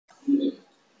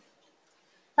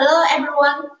Hello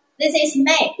everyone, this is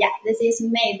May. This is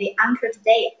May, the anchor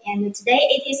today, and today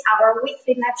it is our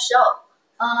weekly live show.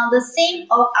 The theme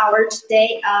of our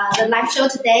today, the live show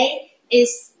today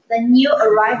is the new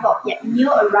arrival.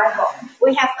 New arrival.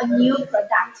 We have a new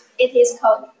product. It is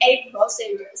called A Pro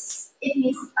Series.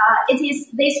 It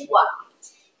is this one,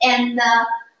 and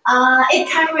it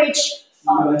can reach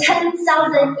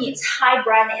 10,000 nits high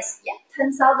brightness.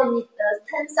 10,000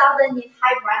 nit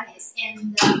high brightness,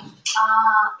 and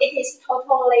it is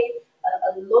totally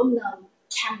aluminum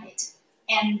cabinet.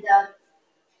 And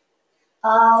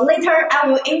later I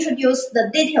will introduce the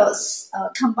details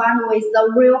combined with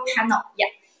the real panel.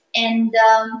 And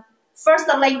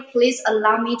firstly, please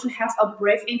allow me to have a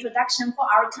brief introduction for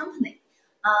our company.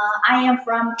 I am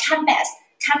from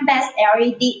CANbest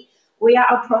LED. We are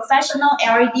a professional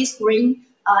LED screen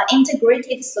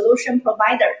integrated solution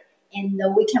provider, and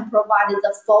we can provide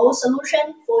the full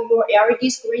solution for your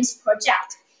LED screens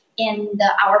project. And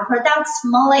our products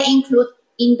mainly include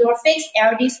indoor fixed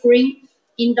LED screen,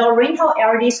 indoor rental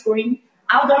LED screen,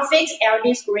 outdoor fixed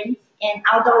LED screen, and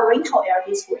outdoor rental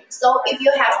LED screen. So if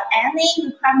you have any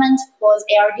requirement for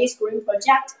the LED screen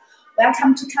project,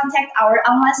 welcome to contact our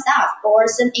online staff or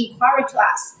send inquiry to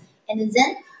us. And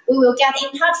then we will get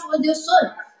in touch with you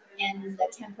soon and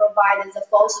can provide the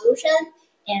full solution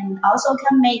and also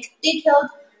can make detailed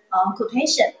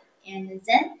quotation. And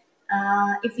then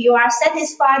if you are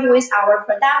satisfied with our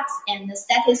products and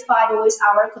satisfied with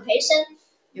our quotation,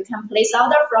 you can place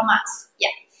order from us.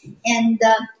 And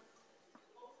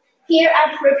here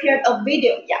I prepared a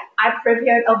video. I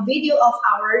prepared a video of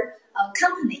our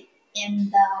company.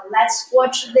 And let's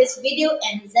watch this video,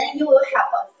 and then you will have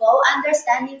a full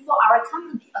understanding for our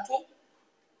company. Okay?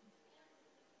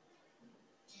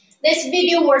 This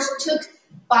video was took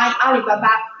by Alibaba,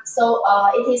 so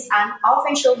it is an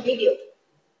official video,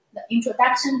 the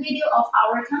introduction video of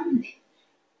our company.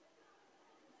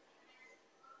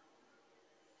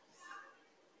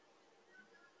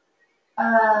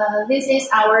 This is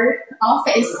our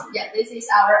office. This is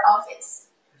our office.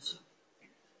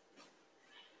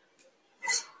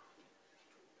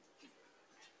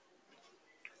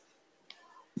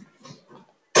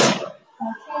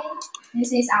 Okay,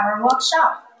 this is our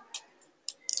workshop.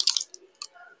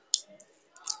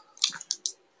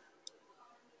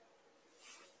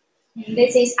 And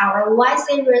this is our Y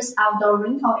series outdoor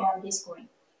rental LED screen.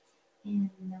 And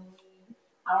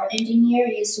our engineer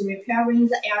is repairing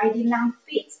the LED lamp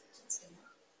fit.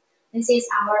 This is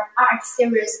our Art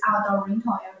series outdoor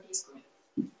rental LED screen.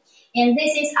 And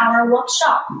this is our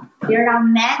workshop. There are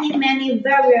many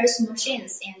various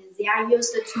machines, and they are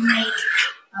used to make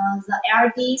the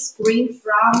LED screen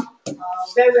from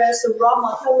various raw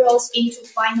materials into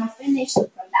final finished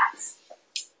products.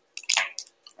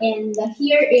 And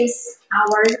here is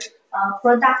our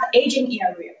product aging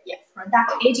area.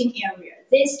 Product aging area.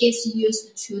 This is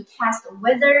used to test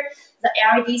whether the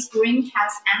LED screen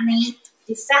has any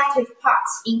defective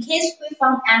parts. In case we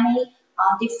found any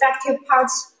defective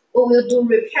parts, we will do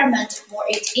repairment for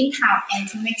it in time and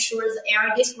to make sure the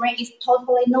LED screen is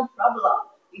totally no problem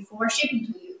before shipping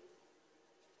to you.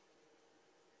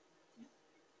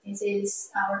 This is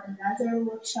our another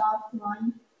workshop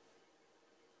line.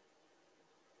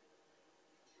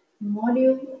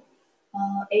 Module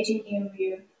aging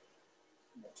area,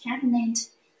 the cabinet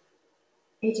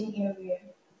aging area.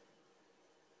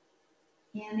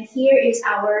 And here is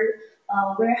our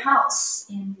warehouse,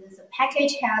 and the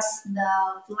package has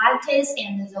the flat case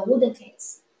and the wooden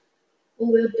case. We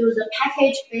will do the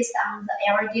package based on the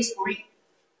LED screen.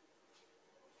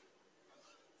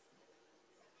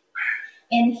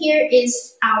 And here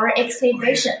is our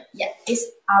exhibition. It's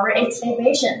our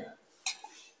exhibition.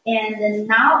 And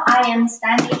now I am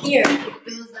standing here to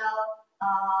do the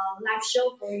live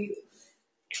show for you.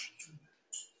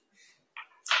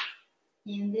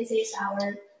 And this is our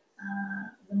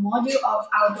the module of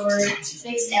outdoor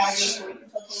fixed LED screen,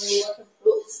 totally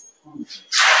waterproof.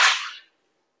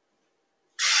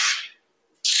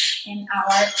 And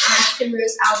our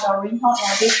series outdoor rental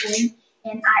LED screen.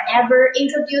 And I ever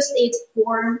introduced it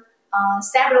for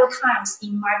several times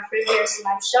in my previous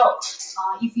live show.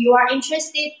 If you are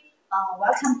interested,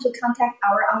 welcome to contact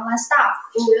our online staff.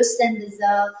 We will send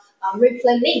the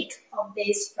replay link of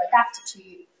this product to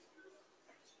you.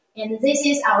 And this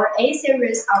is our A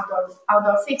series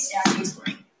outdoor fixed LED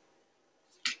screen.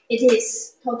 It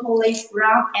is totally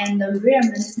brown and rear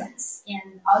maintenance,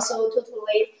 and also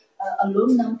totally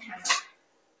aluminum panel.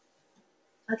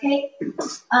 Okay,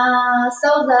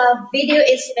 so the video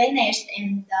is finished,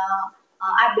 and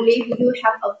I believe you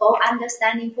have a full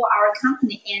understanding for our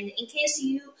company. And in case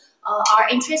you are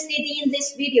interested in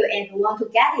this video and want to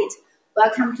get it,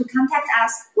 welcome to contact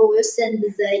us. We will send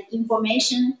the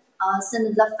information,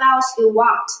 send the files you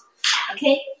want.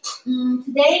 Okay.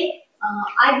 Today,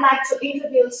 I'd like to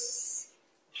introduce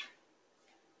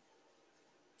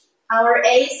our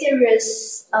A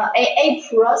series, A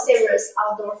Pro series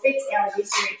outdoor fixed LED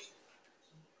switch.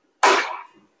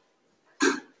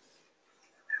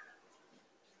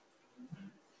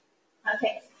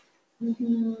 Okay.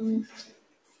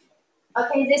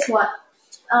 Okay, this one.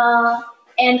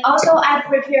 And also I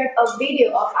prepared a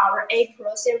video of our A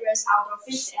Pro series outdoor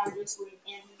fixed LED switch.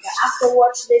 And after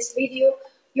watch this video,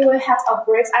 you will have a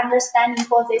brief understanding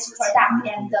for this product.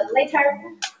 And later,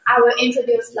 I will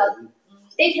introduce the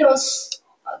details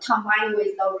combined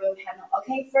with the real panel.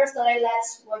 Okay, first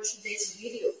let's watch this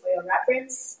video for your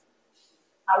reference.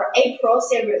 Our A Pro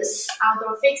series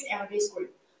outdoor fixed LED switch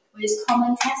with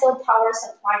common cathode power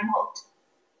supply mode.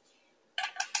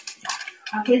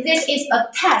 Okay, this is a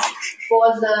test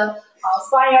for the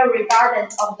fire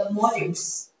retardant of the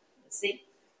modules. See.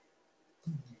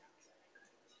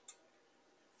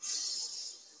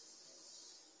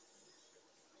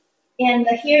 And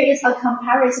here is a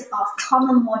comparison of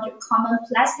common module, common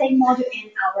plastic module,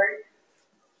 and our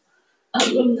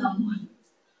aluminum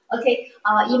module. Okay,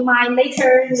 in my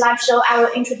later live show, I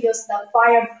will introduce the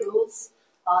fireproof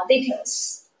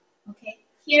details. Okay,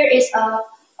 here is a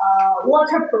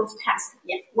waterproof test.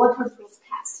 Yeah, waterproof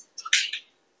test.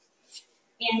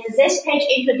 And this page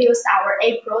introduced our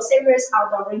A Pro series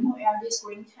outdoor rainbow LED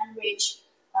screen can reach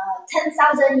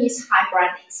 10,000 nits high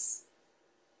brightness.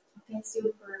 Okay,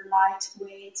 super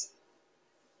lightweight.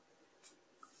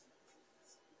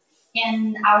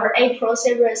 And our A Pro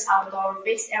series outdoor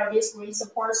fixed LED screen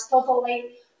supports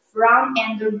totally front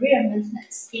and rear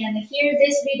maintenance. And here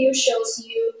this video shows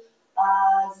you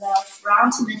the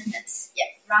front maintenance. Yeah,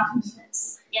 front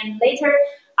maintenance. And later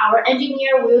our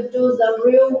engineer will do the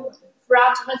real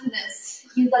front maintenance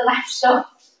in the live show.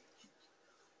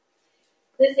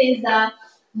 This is the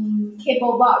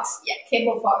cable box. Yeah,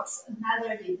 cable box.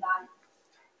 Another design.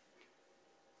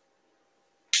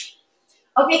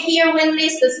 Okay, here we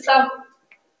list some.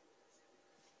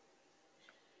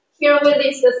 Here we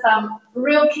list some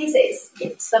real cases.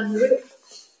 Yeah, some real.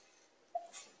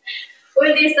 We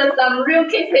list some real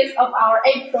cases of our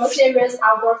A Pro series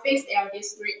outdoor fixed LED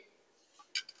screen.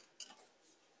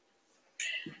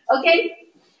 Okay,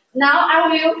 now I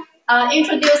will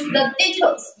introduce the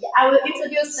details. Yeah, I will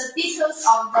introduce the details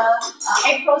of the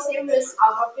A Pro series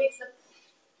outdoor fixed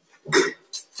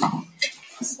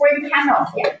screen panel.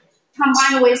 Yeah,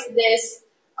 combined with this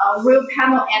real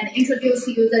panel and introduce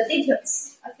you the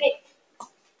details. Okay.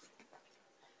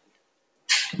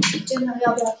 真的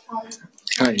要不要挑一下？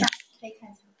看一下，可以看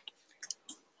一下。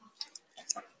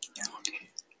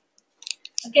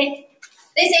Okay,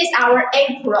 this is our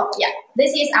A Pro. Yeah,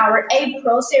 this is our A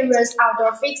Pro series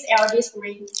outdoor fixed LED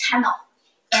screen panel.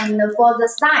 And for the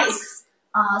size,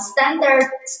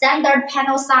 standard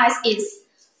panel size is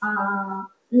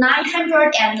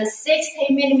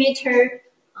 960 millimeter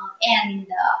and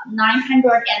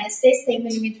 960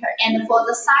 millimeter. And for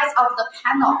the size of the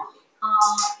panel,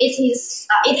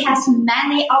 it has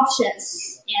many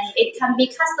options and it can be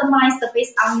customized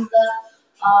based on the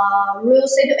real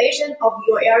situation of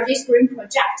your LED screen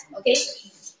project. Okay,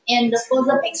 and for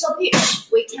the pixel pitch,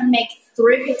 we can make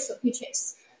 3 pixel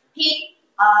pitches: P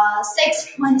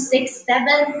 6.67,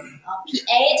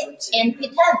 P8, and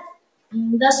P10.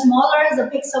 The smaller the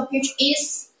pixel pitch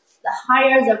is, the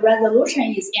higher the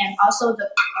resolution is, and also the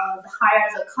higher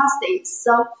the cost is.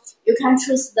 So you can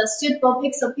choose the suitable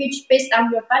pixel pitch based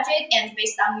on your budget and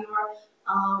based on your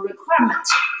requirement.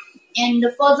 And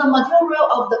for the material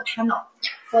of the panel,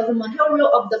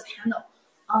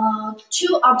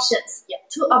 two options. Yeah,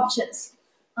 two options.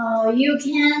 You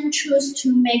can choose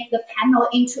to make the panel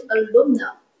into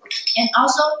aluminum, and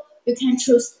also you can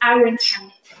choose iron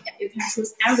cabinet. Yeah, you can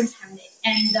choose iron cabinet.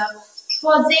 And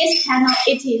for this panel,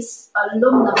 it is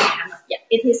aluminum panel. Yeah,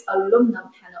 it is aluminum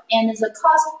panel. And the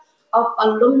cost of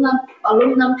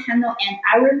aluminum panel and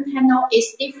iron panel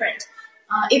is different.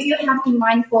 If you have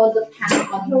demand for the panel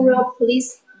material,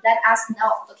 please let us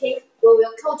know. Okay, we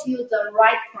will quote you the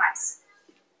right price.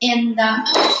 And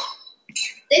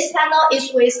this panel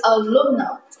is with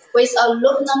aluminum. With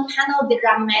aluminum panel, there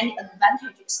are many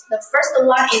advantages. The first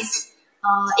one is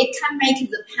it can make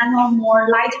the panel more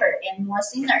lighter and more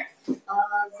thinner.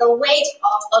 The weight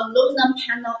of aluminum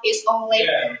panel is only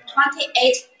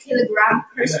 28 kilograms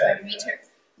per square meter.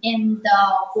 And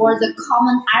for the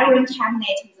common iron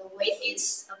cabinet, the weight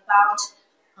is about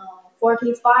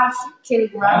 45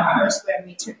 kilograms per square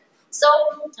meter. So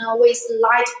with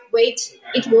lightweight,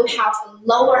 it will have a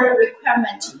lower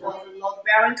requirement for the load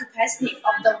bearing capacity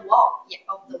of the wall.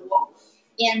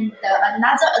 And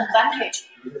another advantage,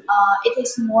 it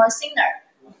is more thinner.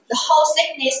 The whole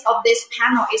thickness of this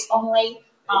panel is only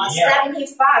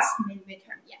 75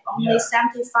 millimeter. Only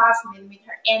 75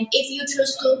 millimeter. And if you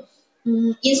choose to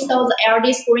install the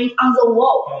LED screen on the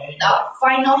wall, the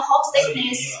final whole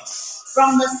thickness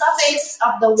from the surface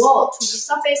of the wall to the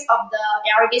surface of the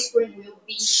LED screen will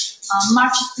be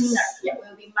much thinner.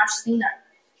 Will be much thinner.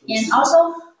 And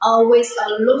also with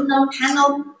aluminum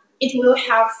panel, it will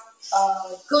have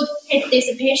good heat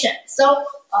dissipation. So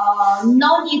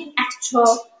no need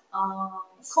actual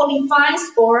cooling fans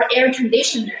or air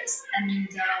conditioners, and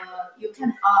you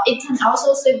can it can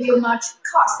also save you much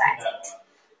cost, I think.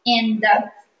 And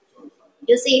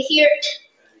you see here,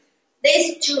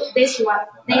 this one,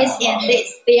 this and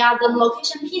this, they are the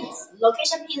location pins.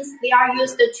 Location pins, they are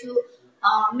used to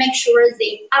make sure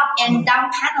the up and down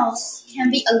panels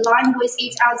can be aligned with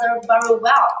each other very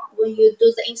well when you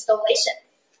do the installation.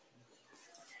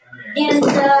 And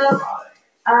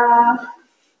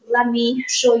let me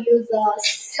show you the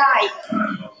side.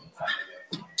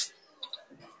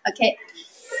 Okay.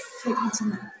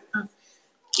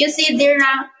 You see there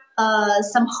are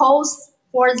some holes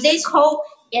for this hole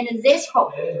and this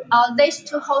hole. These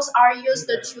two holes are used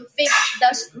to fix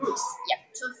the screws.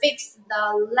 To fix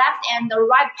the left and the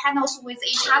right panels with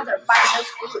each other by the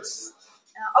screws.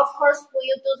 Of course, when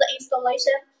you do the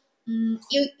installation,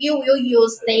 you will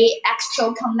use the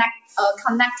extra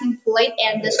connecting plate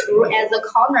and the screw as a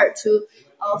corner to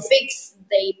fix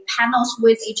the panels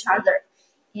with each other.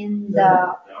 And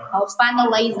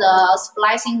finally, the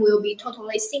splicing will be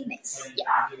totally seamless.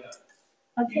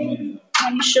 Okay,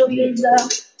 let me show you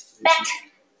the back.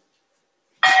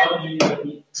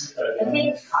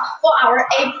 Okay, for our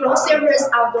A Pro series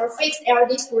outdoor fixed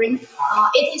LED screen,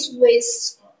 it is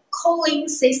with cooling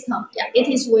system. It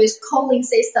is with cooling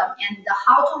system. And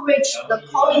how to reach the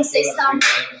cooling system?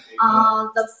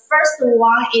 The first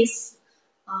one is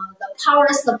the power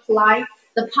supply.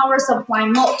 The power supply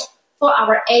mode. For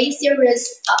our A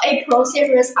Pro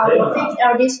series outdoor fixed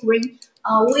LED screen,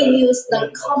 we use the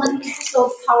common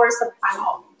cathode power supply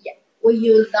mode. We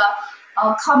use the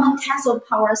common cathode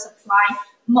power supply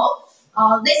mode.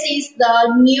 This is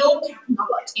the new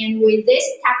technology, and with this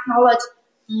technology,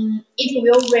 it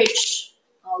will reach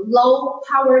low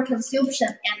power consumption,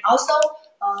 and also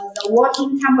the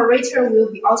working temperature will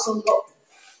be also low.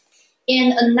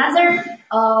 And another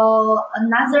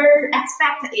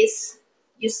aspect is,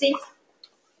 you see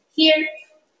here,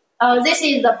 this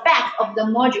is the back of the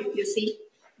module. You see,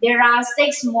 there are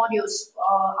 6 modules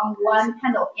on one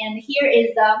panel, and here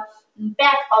is the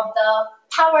back of the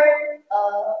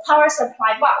power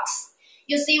supply box.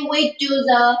 You see, we do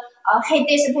the heat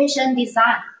dissipation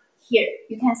design here.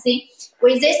 You can see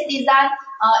with this design,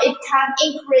 it can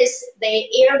increase the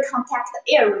air contact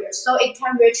area, so it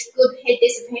can reach good heat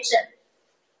dissipation.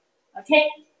 Okay,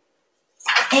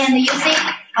 and you see,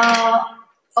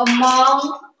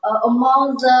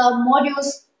 among the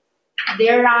modules,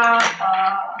 there are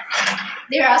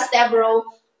several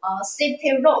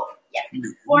safety ropes.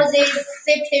 For these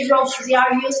safety ropes, they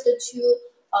are used to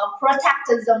protect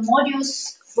the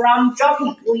modules from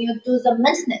dropping when you do the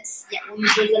maintenance.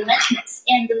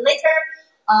 And later,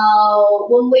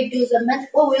 when we do the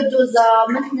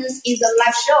maintenance in the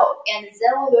live show, and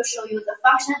then we will show you the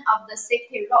function of the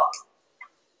safety rope.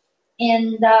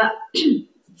 And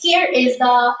here is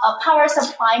the power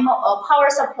supply box. Power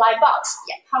supply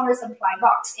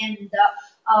box, and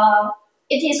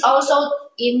it is also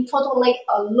in totally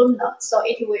aluminum, so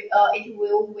it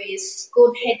will with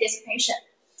good heat dissipation.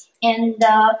 And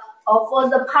for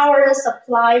the power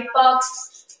supply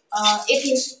box, it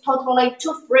is totally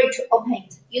too free to open.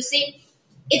 You see,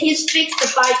 it is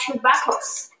fixed by 2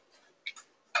 buckles.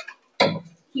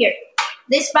 Here,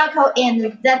 this buckle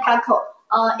and that buckle.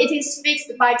 It is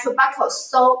fixed by 2 buckles,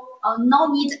 so no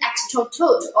need extra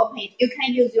tool to open it. You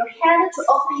can use your hand to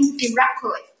open it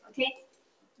directly. Okay.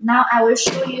 Now I will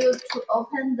show you to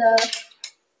open the.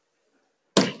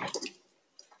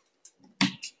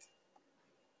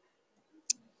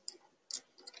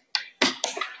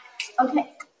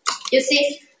 Okay. You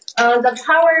see, the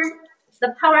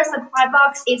power supply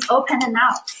box is open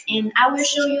now, and I will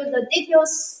show you the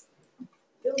details.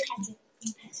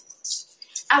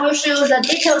 I will show you the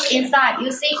details inside.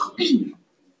 You see,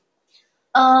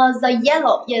 the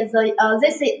yellow. Yes,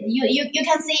 this is you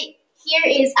can see here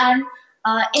is an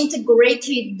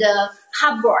integrated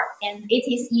hardboard, and it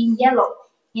is in yellow.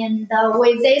 And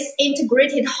with this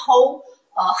integrated whole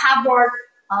hardboard,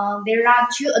 there are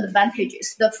two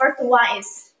advantages. The first one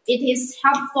is it is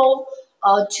helpful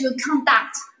to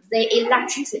conduct the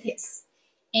electricities,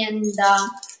 and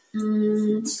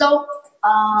so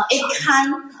it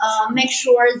can make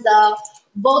sure the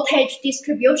voltage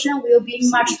distribution will be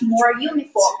much more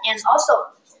uniform, and also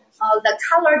the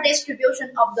color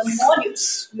distribution of the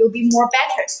modules will be more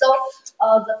better. So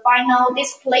the final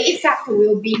display effect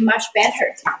will be much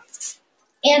better.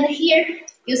 And here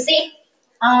you see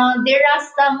there are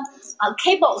some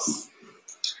cables.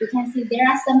 You can see there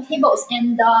are some cables,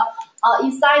 and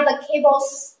inside the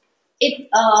cables,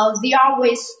 they are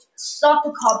with soft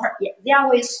copper. Yeah, they are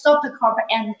with soft copper,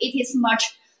 and it is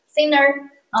much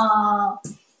thinner.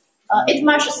 It's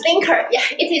much thicker. Yeah,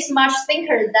 it is much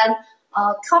thicker than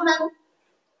common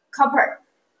copper.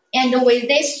 And with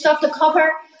this soft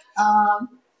copper,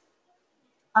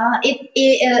 it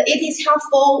is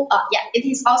helpful. Yeah, it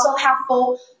is also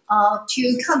helpful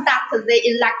to conduct the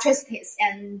electricities.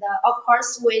 And of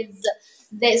course, with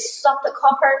this soft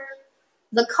copper,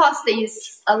 the cost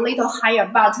is a little higher,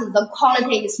 but the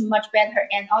quality is much better.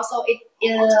 And also,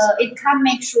 it can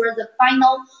make sure the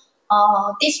final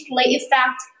display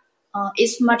effect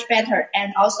is much better,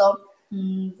 and also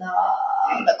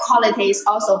the quality is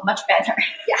also much better.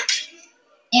 Yeah.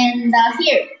 And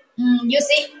here you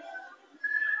see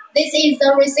this is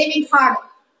the receiving card.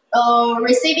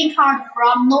 Receiving card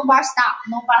from Nova Star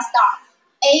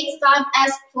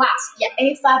A5S Plus. Yeah,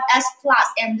 A5S Plus,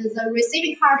 and the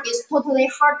receiving card is totally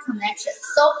hard connection.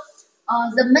 So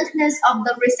the maintenance of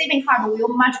the receiving card will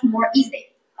much more easy.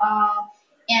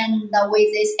 And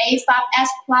with this A5S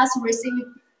Plus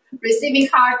receiving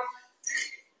card,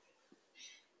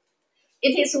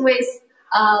 it is with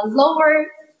lower,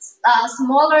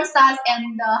 smaller size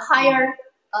and higher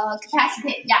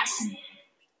capacity. Yes.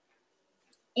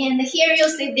 And here you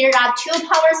see there are two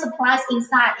power supplies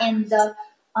inside, and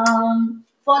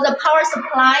for the power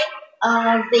supply,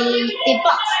 the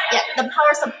box, yeah, the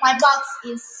power supply box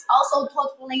is also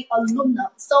totally aluminum.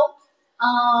 So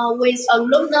with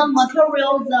aluminum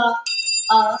material, the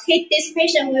heat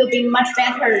dissipation will be much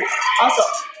better also.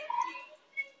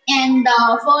 And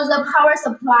for the power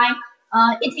supply,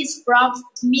 it is from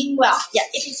Mingwell. Yeah,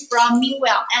 it is from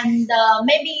Mingwell. And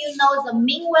maybe you know the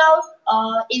Mingwell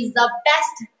is the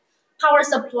best power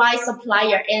supply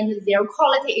supplier, and their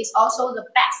quality is also the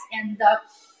best. And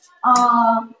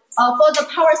for the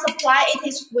power supply, it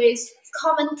is with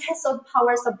common cathode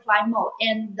power supply mode.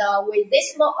 And with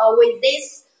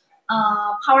this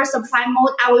power supply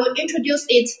mode, I will introduce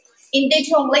it in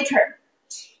detail later.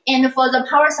 And for the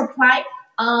power supply,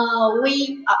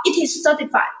 it is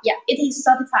certified. Yeah, it is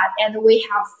certified, and we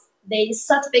have the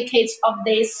certificates of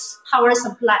this power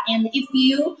supply. And if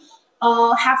you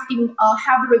have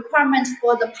requirements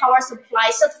for the power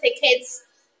supply certificates,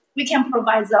 we can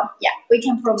provide them. Yeah, we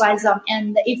can provide them.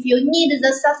 And if you need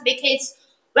the certificates,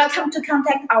 welcome to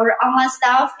contact our online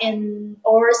staff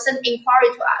or send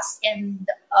inquiry to us, and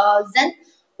then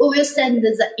we will send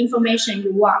the information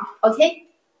you want. Okay.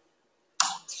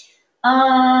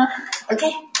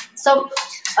 Okay, so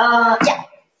yeah,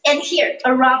 and here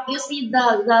around you see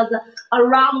the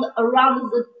around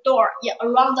the door, yeah,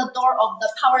 around the door of the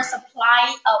power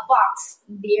supply box,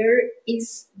 there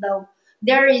is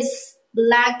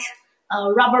black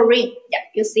rubber ring. Yeah,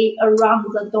 you see around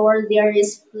the door there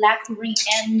is black ring,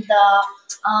 and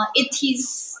it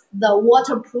is the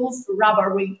waterproof rubber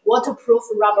ring.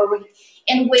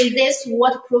 And with this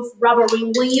waterproof rubber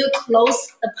ring, when you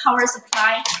close the power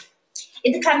supply,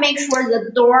 it can make sure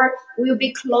the door will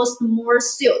be closed more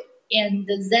sealed, and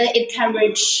then it can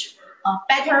reach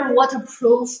better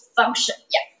waterproof function.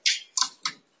 Yeah.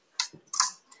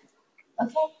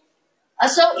 Okay.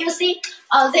 So you see,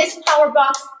 this power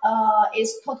box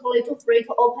is totally free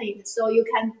to open it, so you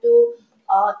can do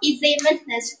easy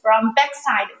maintenance from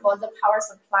backside for the power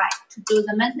supply. To do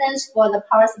the maintenance for the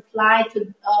power supply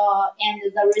and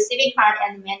the receiving card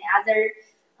and many other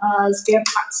spare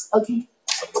parts. Okay.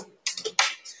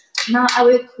 Now I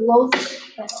will close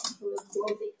it.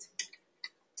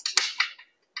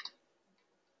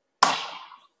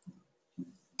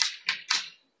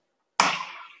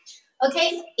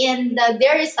 Okay, and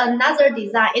there is another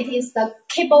design. It is the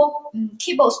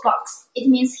cables box. It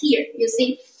means here, you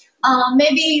see,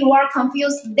 maybe you are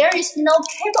confused. There is no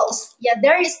cables. Yeah,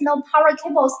 there is no power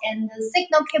cables and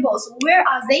signal cables. Where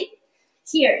are they?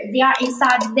 Here, they are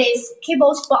inside this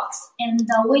cables box, and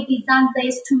we designed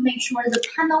this to make sure the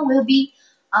panel will be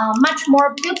much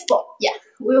more beautiful. Yeah,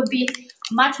 will be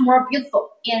much more beautiful.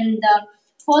 And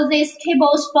for this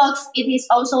cables box, it is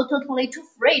also totally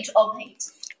free to open it.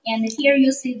 And here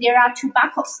you see there are two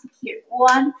buckles here,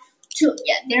 1,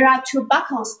 there are two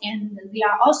buckles, and they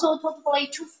are also totally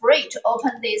too free to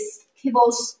open this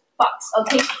cables box.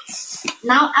 Okay,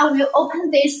 now I will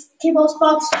open this cables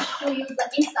box to show you the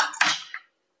inside.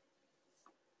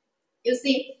 You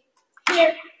see,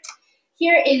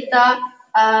 here is the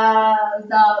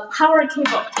power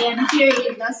cable, and here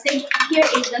is the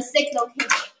signal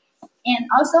cable, and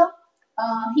also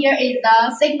here is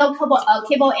the signal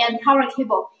cable and power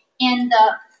cable, and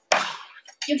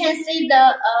you can see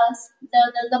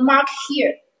the mark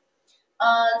here.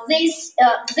 This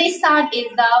side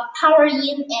is the power in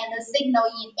and the signal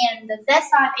in, and that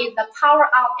side is the power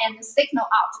out and the signal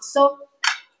out.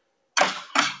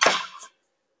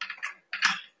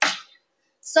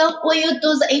 So when you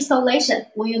do the installation,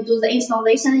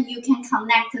 you can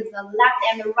connect the left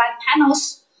and the right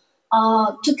panels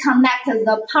to connect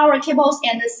the power cables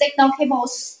and the signal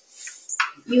cables.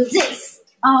 Use this.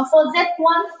 For that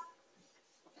one,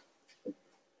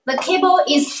 the cable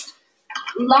is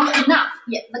long enough.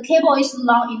 Yeah, the cable is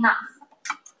long enough,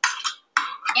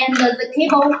 and the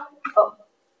cable,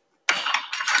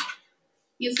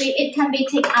 you see, it can be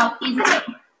taken out easily.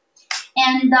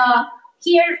 And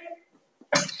here,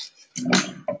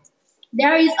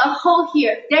 there is a hole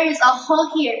here.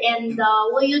 And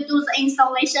when you do the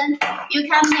installation, you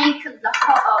can make the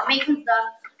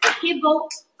cable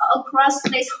across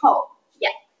this hole.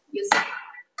 Yeah, you see,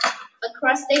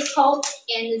 across this hole,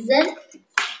 and then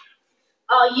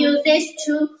use this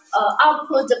to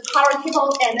output the power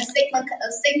cables and the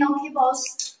signal cables.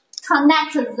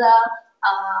 Connect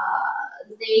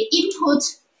the input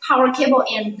power cable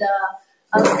and the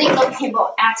signal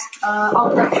cable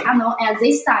of the panel at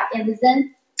this side, and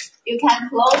then you can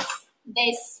close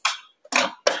this.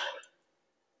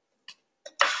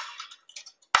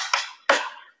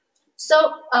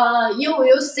 So you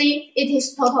will see it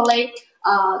is totally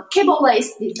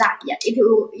cable-less design. Yeah, it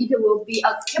will be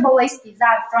a cable-less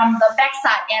design from the back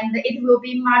side, and it will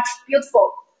be much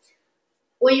beautiful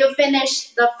when you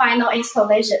finish the final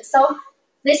installation. So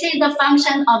this is the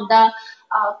function of the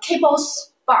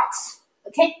cables box.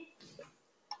 Okay.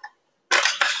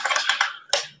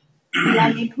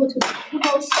 Let me put the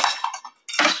cables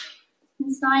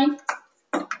inside.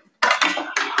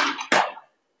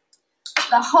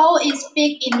 The hole is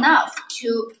big enough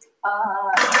to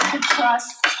cross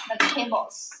the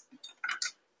cables.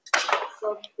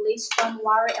 So please don't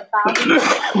worry about it.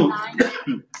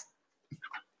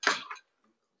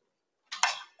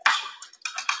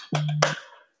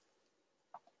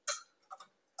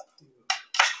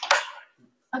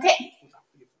 Okay.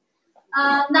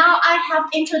 Now I have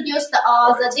introduced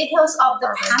the details of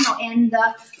the panel, and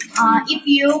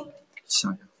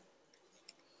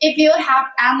if you have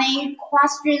any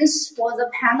questions for the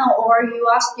panel, or you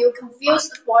are still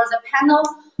confused for the panel,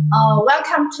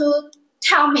 welcome to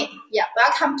tell me. Yeah,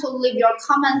 welcome to leave your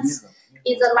comments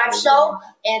in the live show,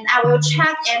 and I will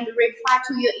check and reply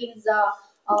to you in the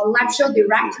live show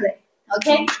directly.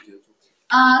 Okay.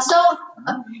 So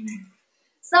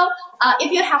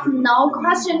if you have no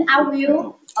question, I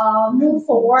will move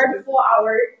forward for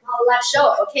our live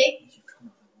show. Okay.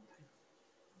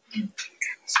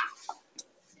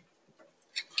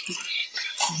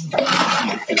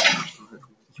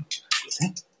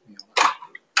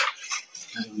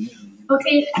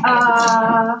 Okay.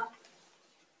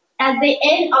 At the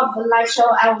end of the live show,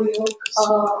 I will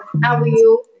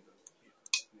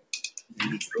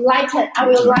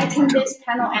lighten this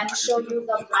panel and show you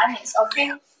the brightness. Okay.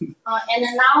 And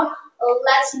now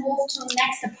let's move to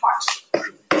next part.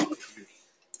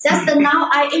 Just now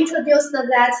I introduced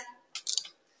that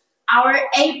our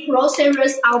A Pro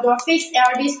series outdoor fixed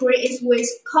LED screen is with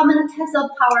common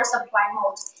cathode power supply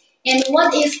mode. And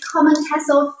what is common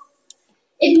cathode?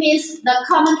 It means the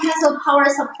common cathode power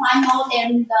supply mode,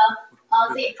 and the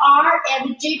R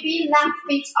and GB lamp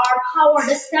feeds are powered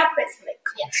separately.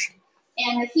 Yes.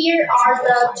 And here are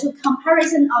the two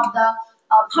comparison of the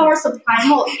power supply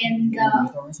mode. And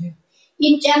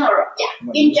in general,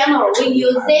 we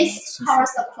use this power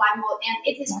supply mode, and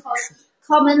it is called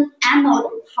common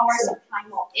anode power supply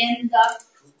mode. And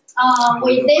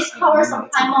with this power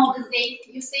supply mode, the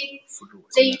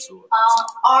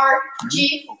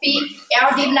RGB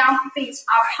LED lamp feeds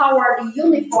are powered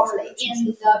uniformly.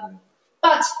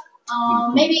 But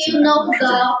maybe you know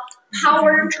the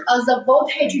power, the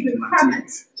voltage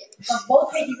requirements. The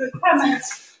voltage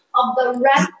requirements of the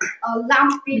red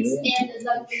lamp feeds and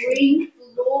the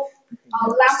green-blue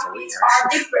lamp feeds are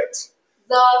different.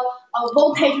 The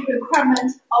voltage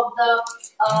requirement of the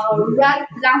red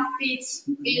lamp feeds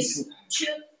is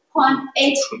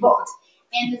 2.8 volt,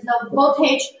 and the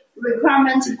voltage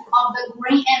requirement of the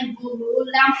green and blue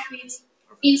lamp feeds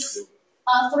is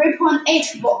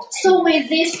 3.8 volt. So with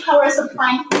this power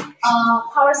supply mode,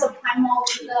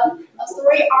 the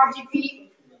three RGB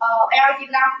LED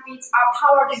lamp bits are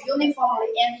powered uniformly,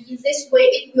 and in this way,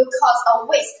 it will cause a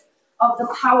waste of the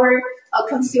power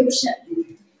consumption.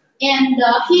 And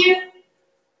here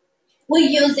we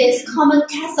use this common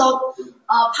cathode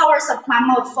power supply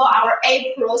mode for our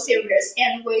A Pro series,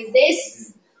 and with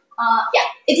this,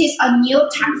 it is a new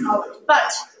technology,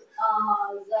 but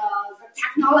the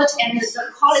technology and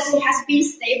the quality has been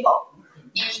stable,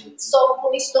 and so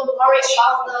please don't worry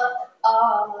about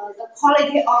the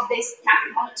quality of this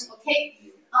technology. Okay,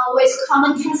 with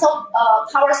common cathode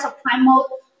power supply mode,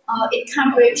 it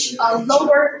can reach a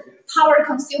lower power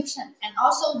consumption, and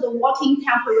also the working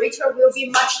temperature will be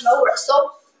much lower.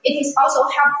 So it is also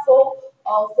helpful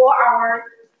for our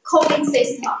cooling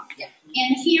system. Yeah.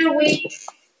 And here we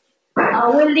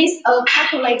list a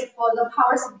calculator for the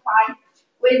power supply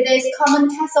with this common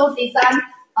cathode design,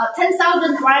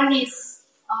 10,000 brightness,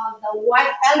 the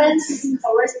white balance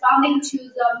corresponding to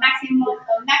the maximum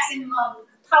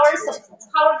power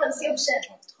consumption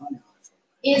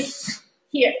is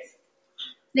here.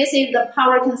 This is the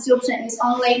power consumption is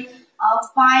only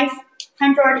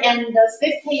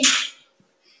 550,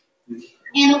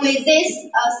 and with this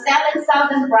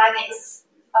 7,000 brightness,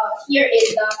 here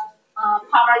is the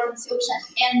power consumption.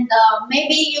 And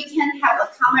maybe you can have a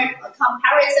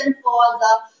comparison for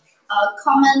the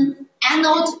common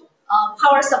anode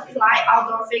power supply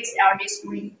outdoor fixed LED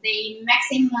screen. The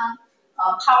maximum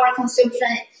power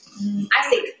consumption, I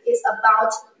think, is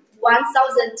about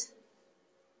 1,000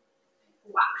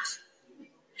 watt.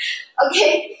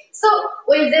 Okay, so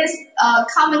with this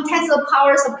common cathode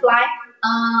power supply,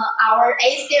 our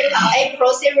A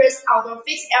Pro series outdoor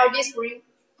fixed LED screen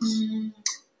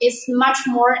is much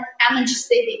more energy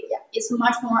saving. Yeah, it's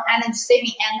much more energy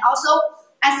saving, and also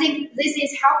I think this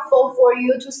is helpful for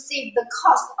you to save the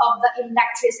cost of the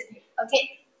electricity.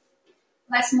 Okay,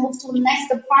 let's move to the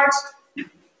next part.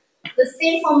 The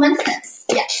simple maintenance.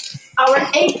 Yeah, our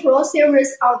A Pro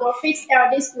series outdoor fixed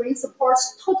LED screen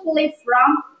supports totally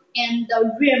front and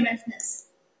the rear maintenance,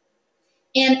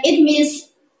 and it means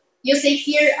you see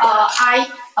here. I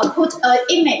put an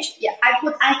image. Yeah, I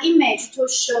put an image to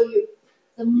show you.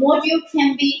 The module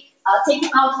can be taken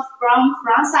out from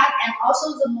front side, and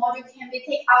also the module can be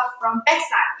taken out from back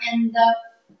side. And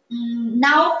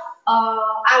now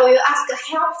I will ask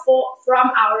help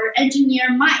from our engineer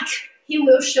Mike. He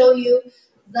will show you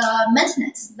the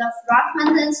maintenance, the front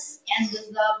maintenance and the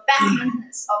back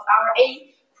maintenance of our A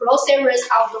Pro series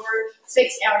outdoor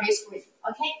fixed LED screen.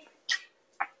 Okay,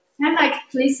 and Mike,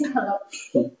 please say hello.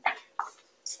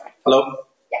 Hello.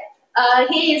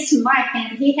 He is Mike,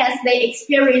 and he has the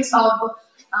experience of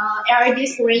LED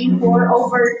screen for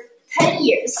over 10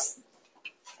 years.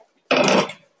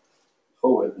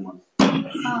 后尾吗？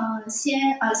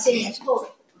先也是后尾。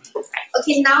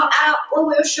Okay, now we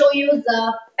will show you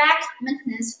the back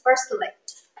maintenance firstly.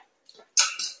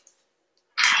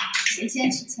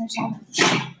 先稍等，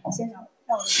先让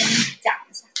我先讲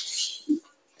一下。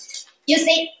You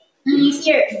see,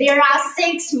 here there are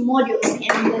 6 modules,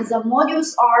 and the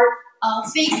modules are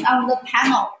fixed on the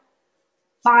panel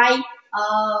by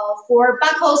 4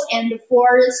 buckles and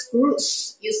 4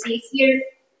 screws. You see here,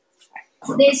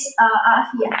 this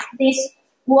this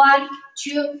 1,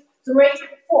 2, 3,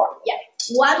 4. Yeah,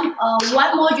 one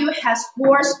module has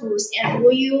 4 screws, and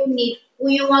when you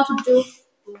want to do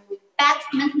back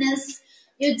maintenance,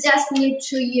 you just need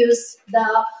to use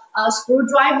the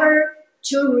screwdriver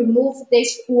to remove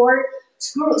these 4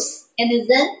 screws, and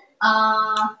then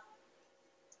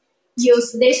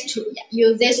use this tool. Yeah,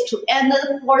 use this tool, and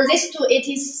for this tool, it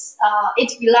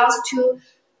belongs to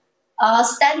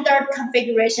standard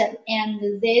configuration,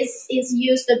 and this is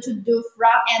used to do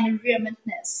front and rear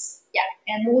maintenance. Yeah,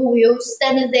 and we will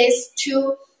send this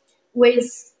tool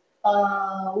with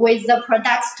the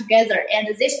products together, and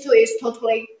this tool is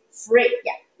totally free.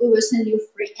 Yeah, we will send you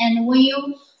free. And when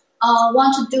you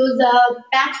want to do the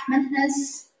back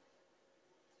maintenance,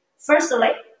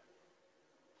 firstly,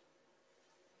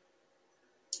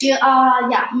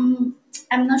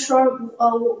 I'm not sure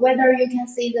whether you can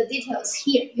see the details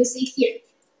here. You see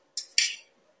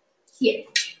here,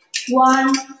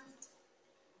 1,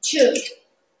 2,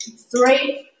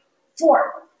 3,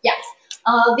 4. Yeah,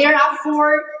 there are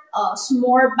 4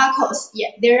 small buckles.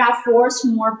 Yeah, there are 4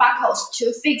 small buckles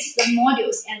to fix the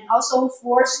modules, and also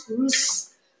 4 screws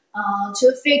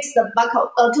to fix the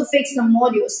buckle, to fix the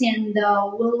modules. And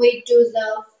when we do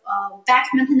the back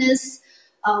maintenance,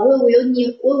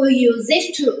 we will use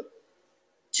this tool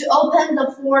to open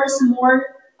the 4 small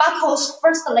buckles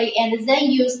firstly, and then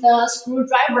use the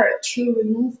screwdriver to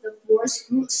remove the 4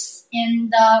 screws.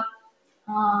 And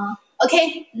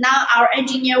okay, now our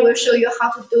engineer will show you how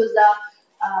to do the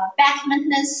back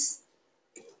maintenance.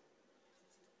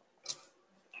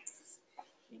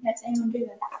 应该先用这个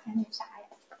打开那啥呀？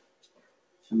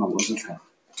先把螺丝拆。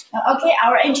Okay,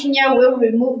 our engineer will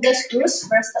remove the screws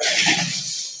firstly.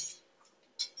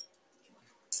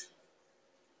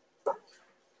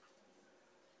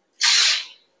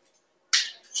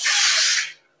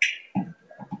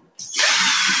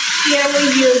 Here we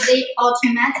use the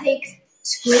automatic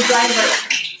screwdriver,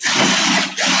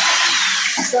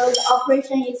 so the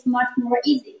operation is much more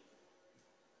easy.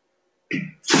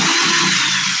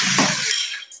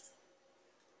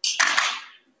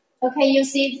 Okay, you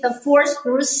see the 4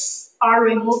 screws are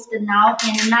removed now,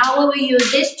 and now we will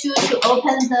use this tool to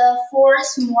open the 4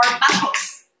 small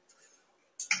buckles.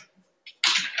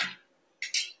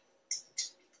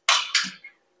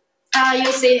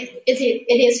 You see, it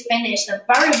is finished.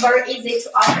 Very easy to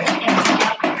operate.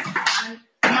 And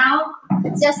now,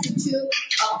 just to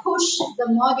push the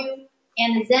module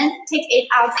and then take it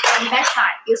out from the back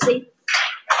side. You see,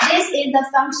 this is the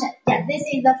function. Yeah, this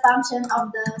is the function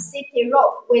of the safety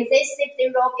rope. With this safety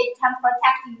rope, it can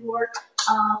protect your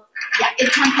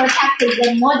it can protect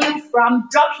the module from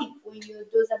dropping when you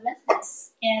do the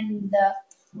maintenance. And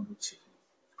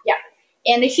yeah.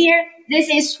 And here, this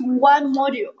is one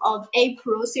module of A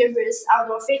Pro series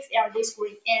outdoor fixed LED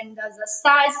screen, and the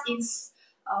size is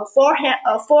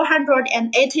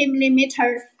 480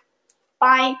 millimeter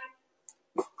by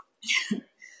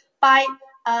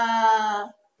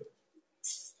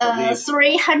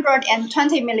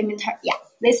 320 millimeter. Yeah,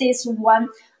 this is one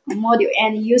module,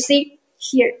 and you see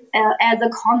here at the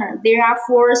corner there are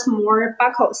 4 small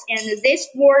buckles, and these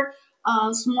 4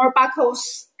 small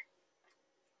buckles.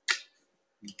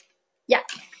 Yeah,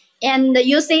 and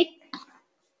you see,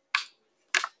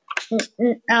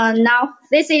 now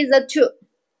this is the tool.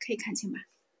 可以看清吧?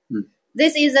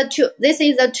 This is the tool. This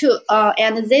is the tool.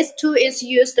 And this tool is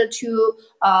used to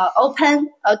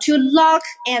open, to lock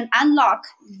and unlock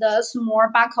the small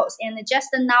buckles. And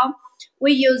just now,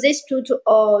 we use this tool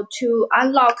to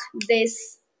unlock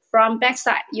this from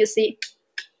backside. You see.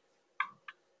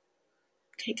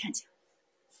 可以看清.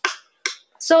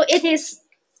 So it is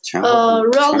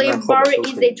really very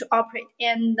easy to operate,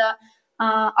 and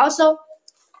also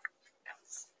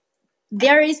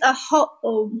there is a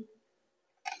hole.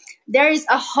 There is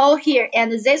a hole here,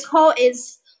 and this hole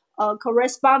is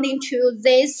corresponding to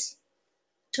this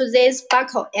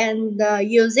buckle, and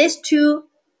use this to.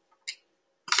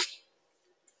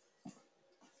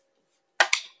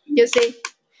 You see,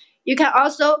 you can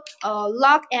also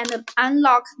lock and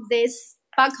unlock these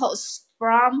buckles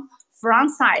from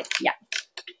front side. Yeah.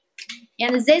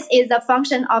 And this is the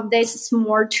function of this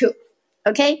small tool,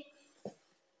 okay?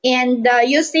 And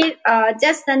you see,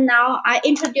 just now I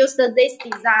introduced this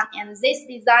design, and this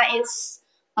design is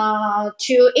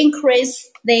to increase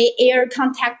the air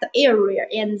contact area,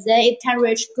 and then it can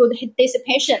reach good heat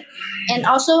dissipation. And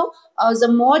also, the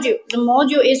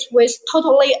module is with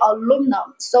totally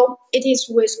aluminum, so it is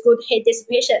with good heat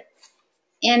dissipation.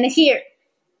 And here,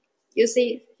 you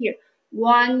see here,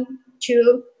 1,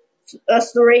 2,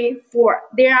 3, 4.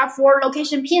 There are 4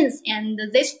 location pins, and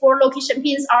these 4 location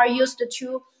pins are used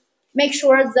to make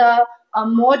sure the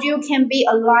module can be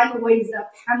aligned with the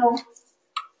panel.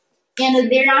 And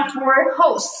there are 4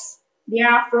 holes.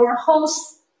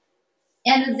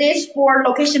 And these 4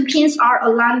 location pins are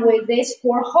aligned with these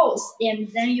 4 holes. And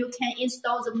then you can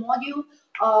install the module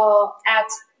at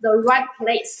the right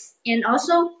place. And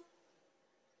also,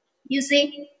 you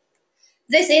see,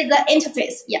 this is the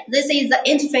interface. Yeah, this is the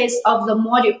interface of the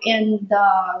module, and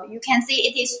you can see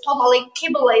it is totally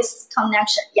cable-less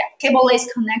connection. Yeah,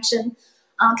 cable-less connection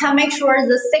can make sure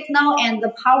the signal and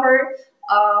the power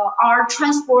are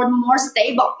transported more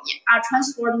stable. Yeah,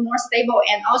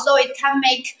 and also it can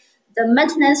make the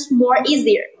maintenance more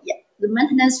easier. Yeah, the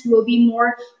maintenance will be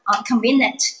more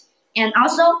convenient. And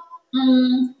also,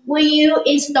 when you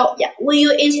install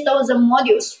the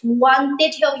modules, one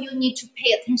detail you need to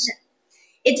pay attention.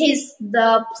 It is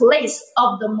the place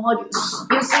of the modules.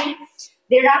 You see,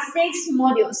 there are 6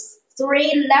 modules,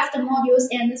 3 left modules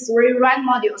and 3 right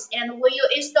modules. And when you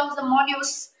install the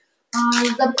modules,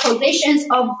 the positions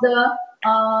of the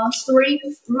 3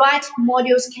 right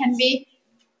modules can be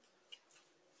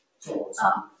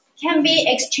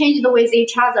exchanged with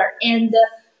each other, and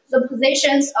the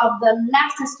positions of the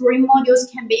left 3 modules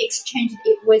can be exchanged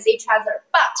with each other.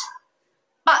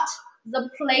 But the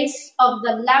place of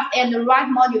the left and the right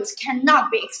modules cannot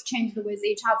be exchanged with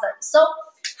each other. So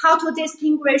How to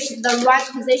distinguish the right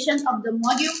position of the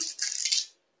module?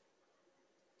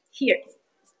 Here.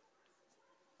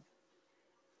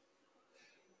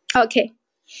 Okay.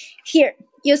 Here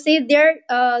you see there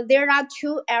are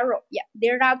two arrows. Yeah,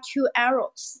 there are two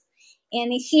arrows,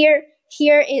 and here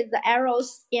is the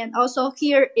arrows, and also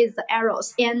here is the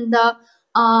arrows, and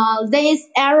these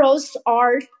arrows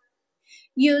are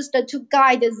used to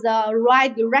guide the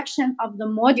right direction of the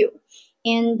module.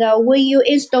 And when you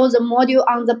install the module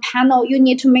on the panel, you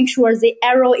need to make sure the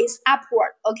arrow is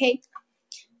upward. Okay,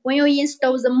 when you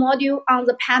install the module on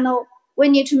the panel, we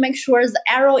need to make sure the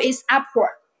arrow is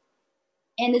upward.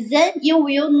 And then you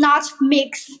will not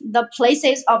mix the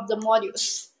places of the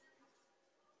modules.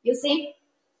 You see?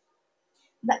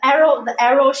 The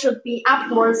arrow should be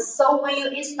upwards. So when you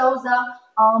install the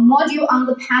module on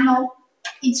the panel,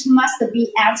 it must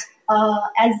be at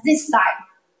this side.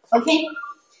 Okay?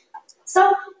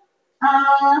 So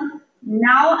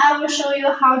now I will show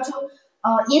you how to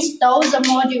install the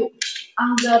module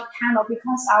on the panel,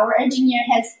 because our engineer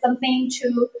has something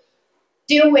to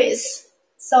deal with.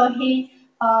 So he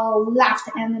left,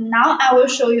 and now I will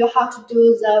show you how to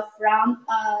do the front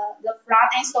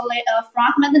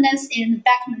maintenance and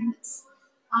back maintenance.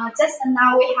 Just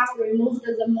now we have removed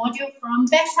the module from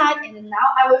backside, and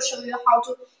now I will show you how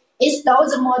to install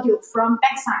the module from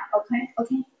backside.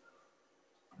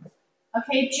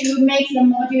 Okay, to make the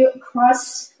module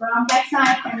cross from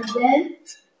backside, and then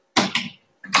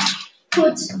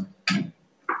put.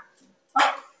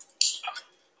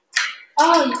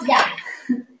 Oh yeah.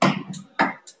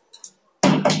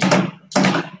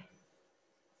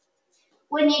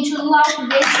 We need to lock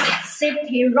this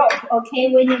safety rope.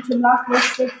 Okay, we need to lock this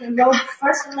safety rope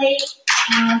firstly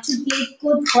to give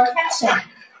good protection.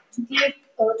 To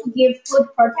give good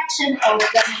protection of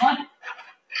the module.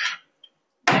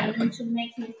 And to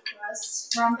make it cross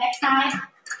from backside,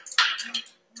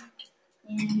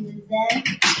 and then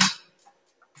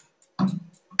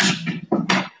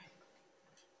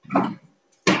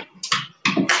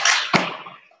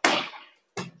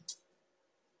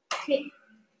okay.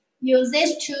 Use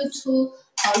this tool to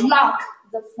lock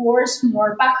the 4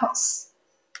 small buckles.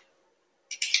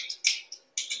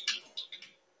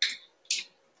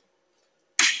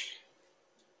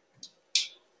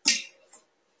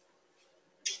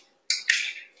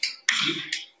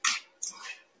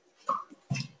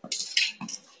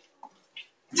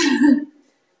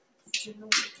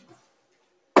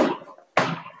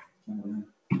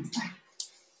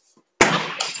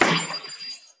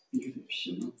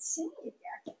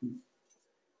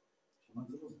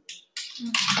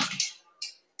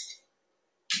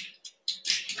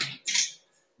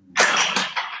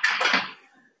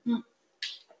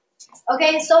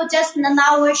 Okay, so just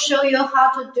now we'll show you how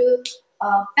to do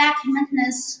back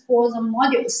maintenance for the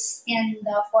modules, and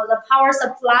for the power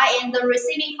supply and the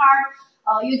receiving card,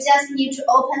 you just need to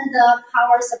open the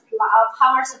power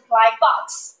supply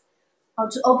box,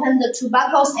 to open the 2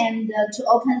 buckles and to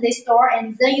open this door,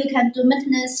 and then you can do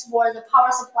maintenance for the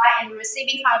power supply and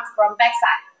receiving card from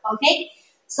backside. Okay,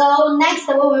 so next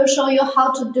we will show you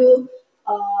how to do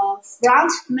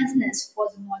front maintenance for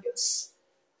the modules.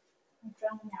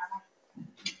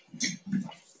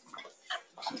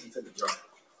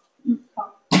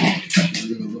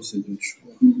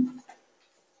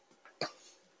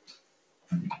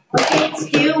 Okay,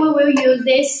 here we will use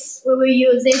this. We will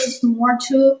use this small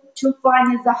tool to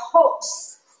find the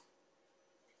holes.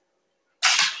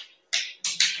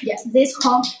 Yes, this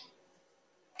hole.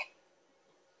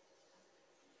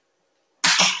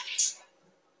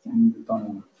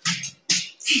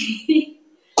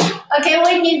 Okay,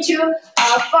 we need to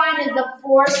find the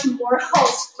 4 small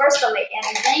holes firstly,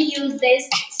 and then use this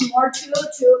small tool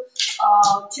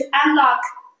to unlock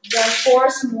the 4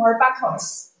 small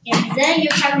buckles, and then you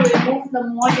can remove the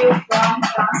module from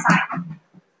front side.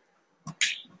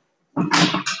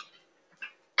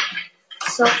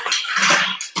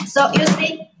 So you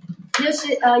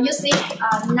see,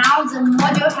 now the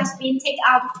module has been taken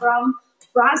out from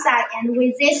front side, and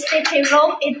with this safety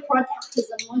rope, it protects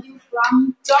the module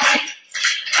from dropping.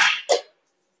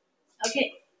 Okay.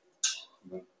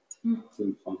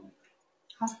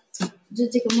 好，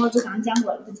这个墨汁刚刚讲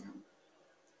过了，不讲。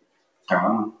讲了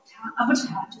吗？啊，不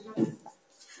讲了，就这样。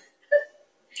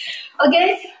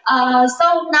Okay,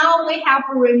 so now we have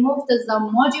removed the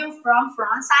module from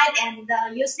front side, and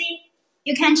you see,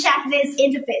 you can check this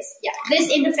interface. Yeah,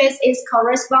 this interface is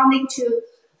corresponding to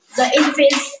the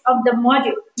interface of the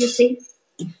module. You see,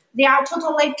 they are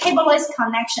totally cableless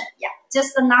connection. Yeah,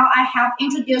 just now I have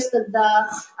introduced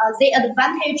the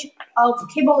advantage of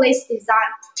cableless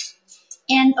design.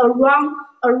 And around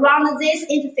this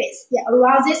interface,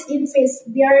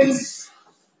 there is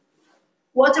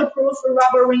waterproof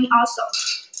rubber ring also.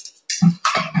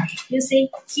 You see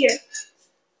here.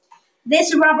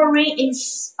 This rubber ring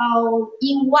is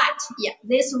in white. Yeah,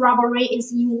 this rubber ring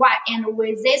is in white, and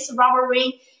with this rubber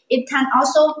ring, it can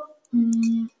also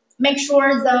make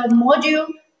sure the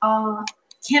module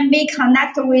can be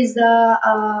connected with the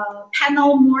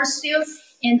panel more smooth,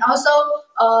 and also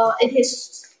it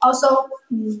is also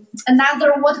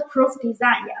another waterproof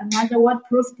design. Yeah, another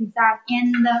waterproof design,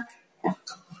 and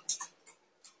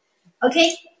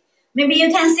okay, maybe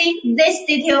you can see this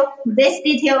detail. This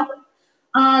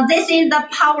is the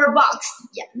power box.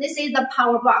 Yeah, this is the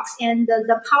power box, and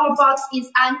the power box is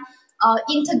an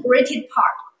integrated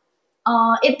part.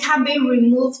 It can be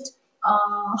removed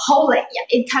wholly. Yeah,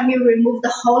 it can be removed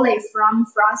wholly from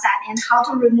front side. And how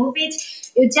to remove it?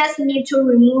 You just need to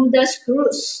remove the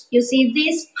screws. You see,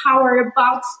 this power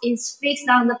box is fixed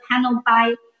on the panel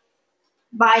by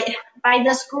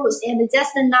the screws, and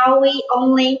just now we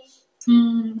only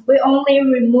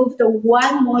remove the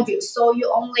one module, so you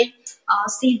only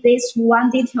see this one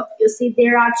detail. You see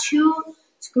there are two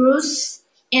screws,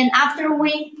 and after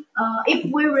if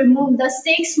we remove the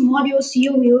 6 modules,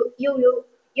 you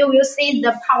will see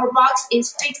the power box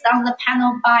is fixed on the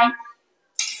panel by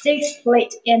 6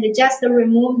 plate, and just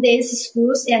remove these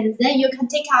screws, and then you can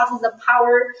take out the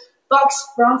power box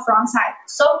from front side.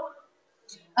 So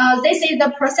this is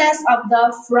the process of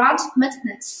the front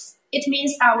maintenance. It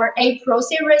means our A Pro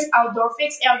series outdoor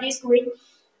fixed LED screen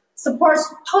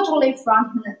supports totally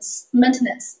front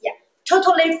maintenance. Yeah,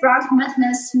 totally front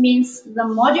maintenance means the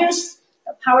modules,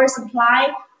 the power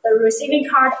supply, the receiving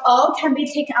card, all can be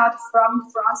taken out from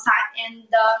front side. And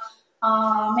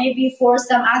maybe for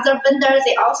some other vendors,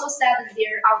 they also said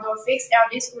their outdoor fixed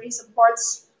LED screen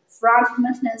supports front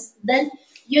maintenance. Then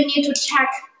you need to check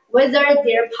whether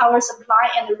their power supply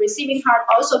and the receiving card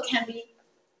also can be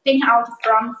taken out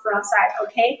from front side.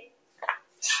 Okay,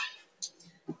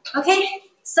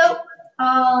 so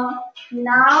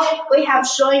now we have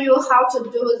shown you how to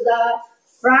do the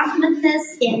front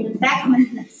maintenance and the back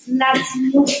maintenance. Let's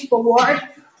move forward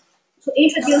to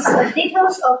introduce the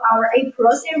details of our A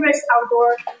Pro series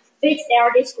outdoor fixed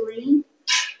LED screen.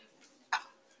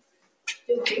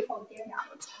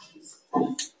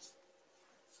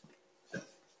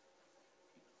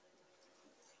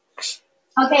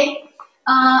 Okay,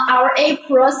 our A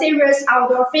Pro series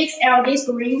outdoor fixed LED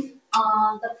screen,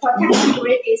 the protection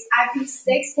grade is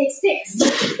IP66,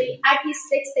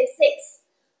 IP66,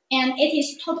 and it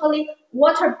is totally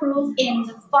waterproof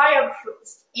and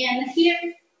fireproof. And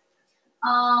here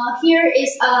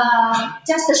is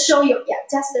just to show you,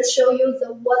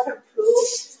 the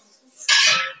waterproof.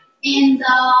 And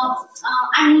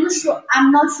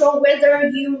I'm not sure whether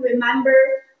you remember.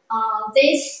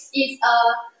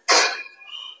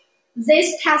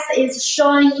 This test is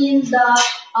shown in the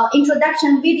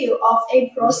introduction video of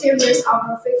A Pro series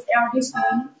outdoor fixed LED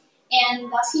screen.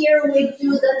 And here we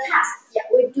do the test. Yeah,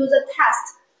 we do the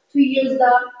test to use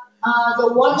the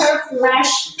water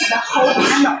flash the whole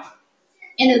panel,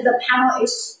 and the panel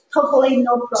is totally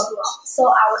no problem. So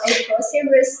our A Pro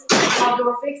series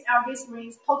outdoor fixed LED screen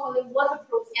is totally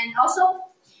waterproof. And also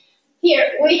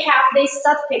here we have this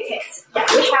certificate. Yeah,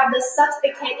 we have the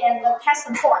certificate and the test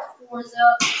report for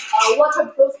the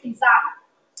waterproof design.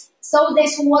 So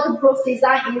this waterproof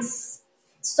design is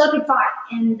certified,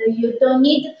 and you don't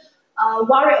need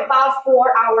worry about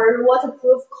for our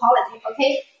waterproof quality.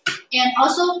 Okay, and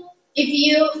also if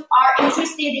you are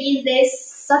interested in this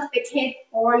certificate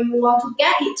or you want to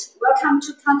get it, welcome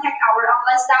to contact our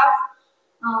online staff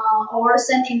or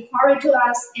send inquiry to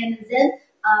us, and then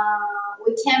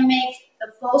we can make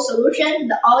the full solution,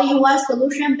 the all-in-one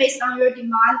solution based on your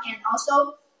demand, and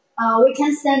also we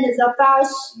can send the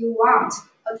files you want.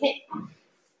 Okay.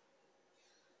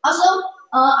 Also,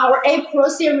 our A Pro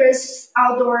series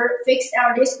outdoor fixed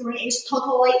LED screen is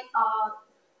totally,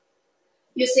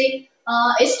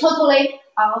 it's totally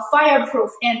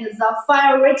fireproof, and the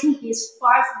fire rating is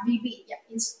 5 VB. Yeah,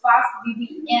 it's 5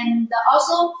 VB. And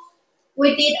also,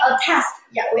 we did a test.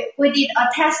 Yeah, we did a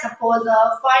test for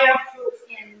the fireproof,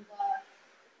 and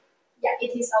yeah,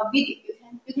 it is a video.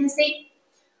 You can see.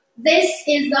 This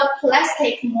is the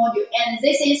plastic module, and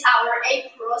this is our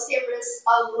A Pro series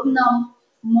aluminum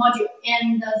module,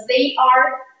 and they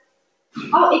are.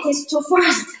 Oh, it is too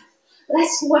fast.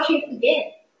 Let's watch it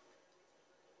again.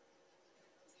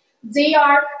 They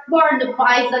are burned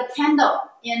by the candle,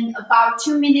 and about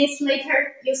 2 minutes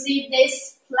later, you see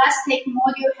this plastic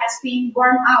module has been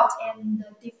burned out and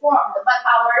deformed. But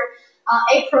our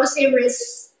A Pro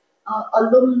series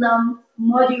aluminum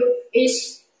module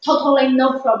is totally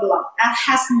no problem and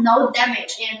has no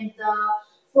damage. And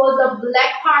for the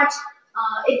black part,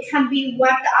 it can be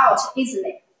wiped out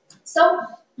easily. So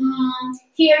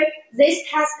here, this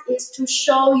test is to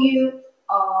show you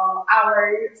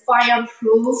our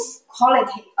fireproof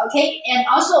quality, okay? And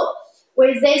also,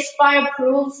 with this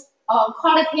fireproof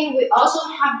quality, we also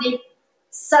have the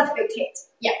certificate.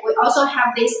 Yeah, we also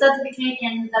have the certificate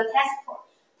and the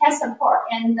test report.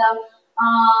 And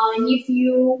if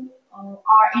you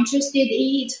are interested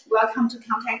in it, welcome to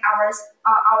contact our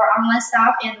online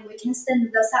staff, and we can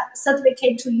send the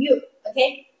certificate to you.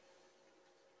 Okay.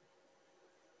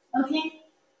 Okay.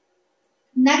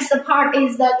 Next part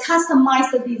is the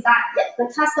customized design. Yeah, the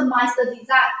customized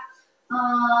design.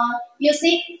 You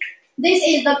see, this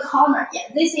is the corner. Yeah,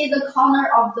 this is the corner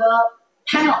of the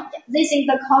panel. Yeah, this is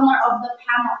the corner of the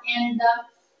panel, and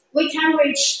we can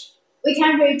reach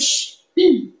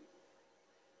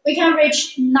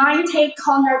 90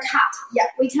 corner cut. Yeah,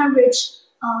 we can reach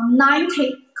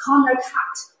 90 corner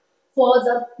cut for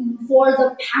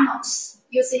the panels.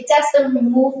 You see, just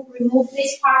remove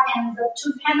this part, and the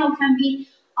two panels can be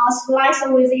sliced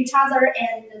with each other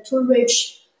and to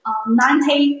reach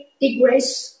 90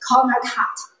 degrees corner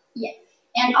cut. Yeah,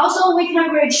 and also we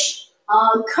can reach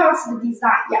curved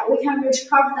design. Yeah, we can reach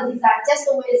curved design just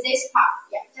with this part.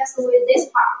 Yeah, just with this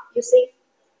part. You see,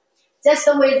 just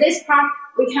with this part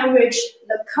we can reach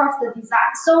the curved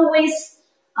design. So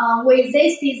with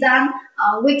this design,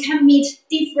 we can meet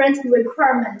different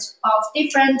requirements of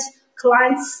different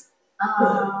clients'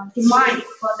 demand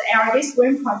for the LED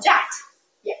screen project.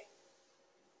 Yeah.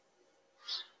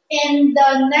 And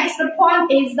the next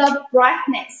point is the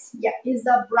brightness. Yeah, is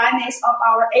the brightness of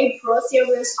our A Pro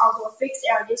series outdoor fixed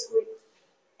LED screen.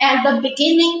 At the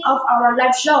beginning of our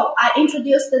live show, I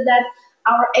introduced that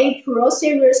our A Pro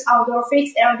series outdoor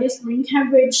fixed LED screen can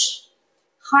reach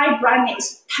high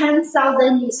brightness,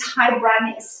 10,000 nits high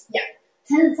brightness. Yeah,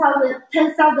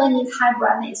 10,000 nits high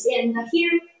brightness. And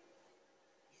here,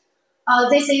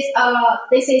 this is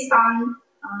on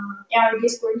LED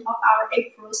screen of our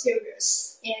A Pro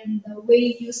series, and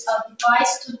we use a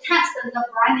device to test the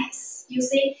brightness. You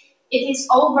see, it is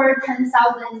over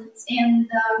 10,000, and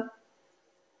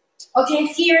okay,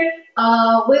 here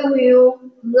we will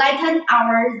lighten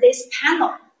this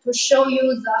panel to show you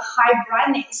the high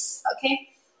brightness. Okay.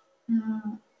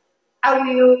 I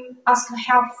will ask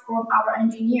help from our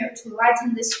engineer to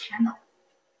lighten this panel.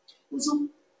 吴松，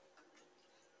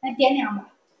来点亮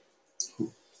吧。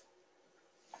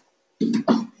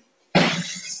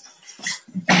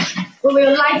We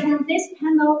will lighten this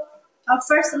panel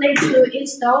firstly to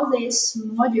install this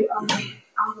module on the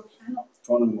panel.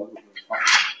 装那个模组放。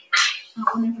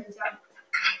我那会儿叫。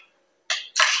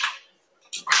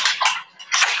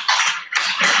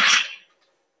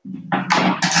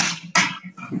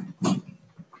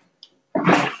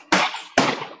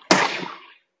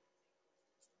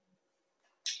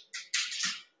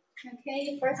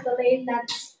Okay, firstly,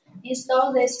 let's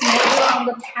install this module on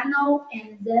the panel,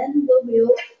 and then we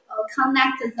will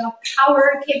connect the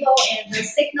power cable and the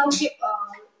signal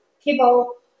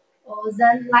cable,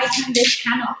 then lighten this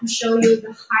panel to show you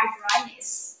the high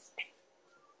brightness.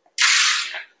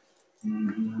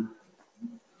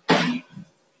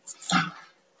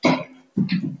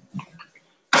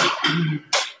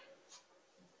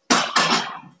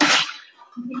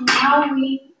 Okay, now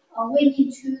we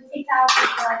need to take out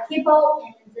the cable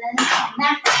and then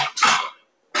connect.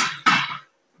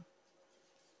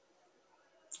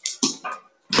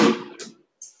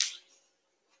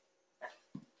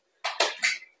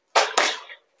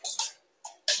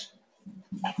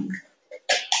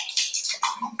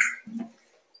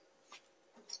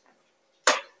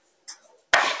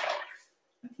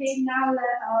 Okay, now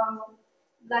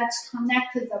let's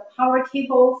connect the power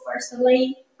cable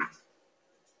firstly.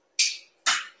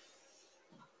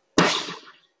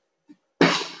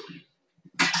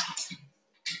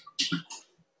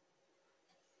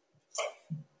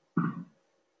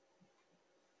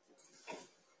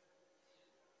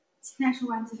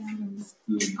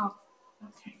 Oh,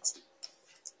 okay.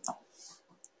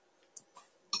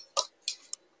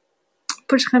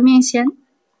 不是很明显。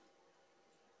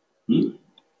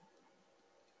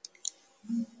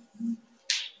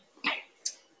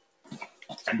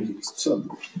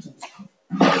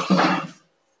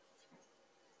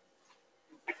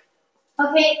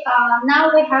Okay,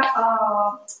 now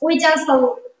we just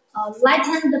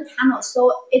lighten the panel,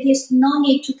 so it is no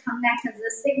need to connect the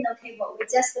signal cable. We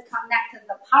just connect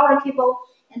the power cable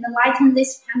and lighten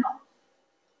this panel.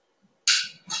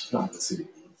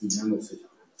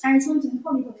 但是从镜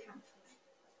头里头看不出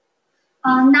来。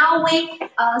Now we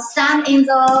stand in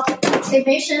the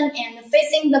exhibition and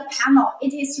facing the panel.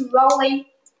 It is really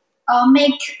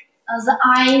make the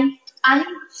eye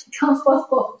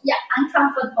uncomfortable. Yeah,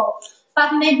 uncomfortable.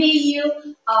 But maybe you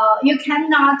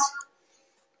cannot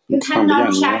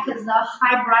check the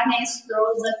high brightness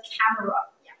through the camera.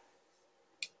 Yeah.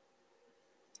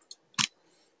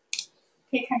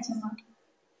 可以看清吗？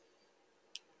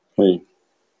可以。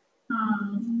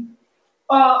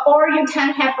Or you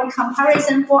can have a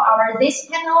comparison for our this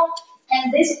panel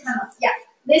and this panel. Yeah,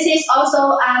 this is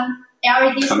also an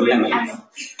LED screen panel.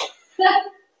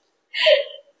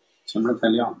 前面太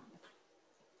亮。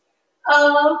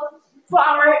For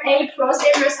our A Pro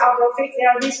series outdoor fixed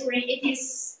LED screen, it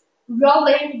is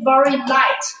really very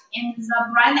light, and the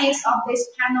brightness of this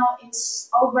panel is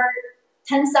over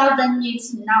 10,000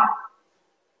 nits now.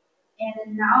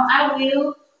 And now I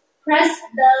will press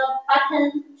the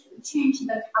button to change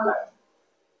the color.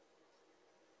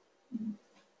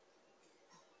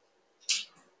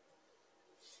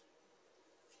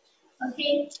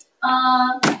 Okay.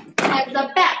 At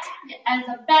the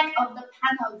back of the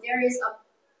panel, there is a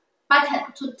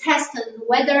button to test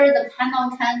whether the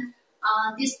panel can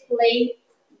display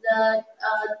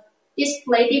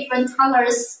different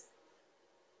colors.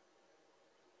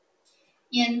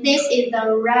 And this is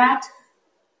the red,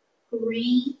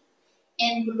 green,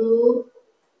 and blue.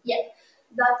 Yeah,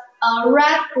 the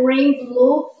red, green,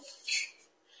 blue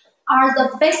are the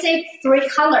basic three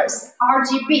colors,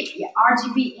 RGB. Yeah,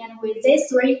 RGB. And with these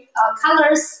three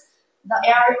colors, the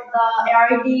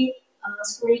LED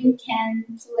screen can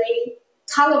play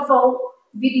colorful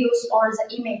videos or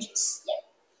the images. Yeah.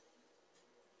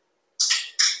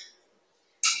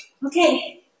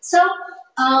 Okay, so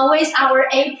with our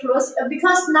A Pro,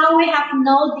 because now we have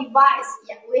no device.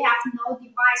 Yeah, we have no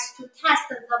device to test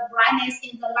the brightness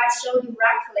in the live show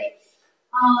directly.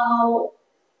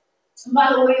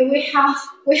 But we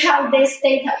have this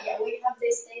data. Yeah, we have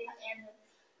this data, and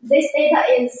this data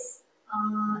is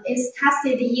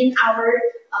tested in our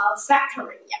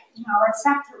factory. Yeah, in our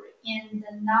factory, and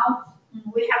now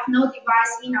we have no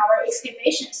device in our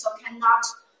excavation, so cannot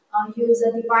use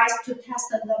the device to test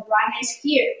the brightness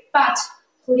here. But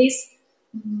please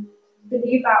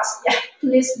believe us. Yeah,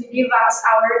 please believe us.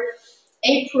 Our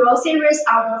A Pro series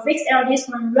outdoor fixed LED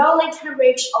screen really can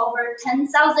reach over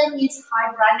 10,000 nits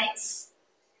high brightness.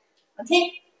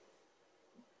 Okay.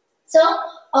 So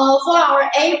for our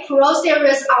A Pro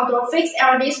series outdoor fixed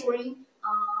LED screen,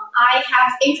 I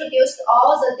have introduced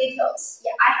all the details.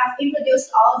 Yeah, I have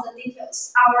introduced all the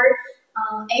details. Our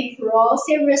A Pro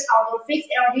series outdoor fixed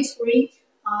LED screen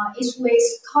is with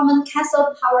common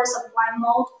cathode power supply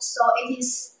mode, so it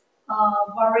is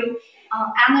very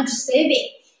energy saving.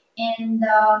 And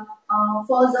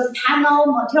for the panel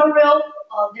material,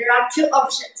 there are two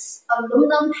options: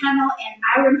 aluminum panel and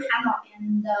iron panel.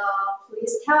 And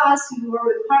please tell us your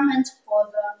requirement for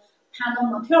the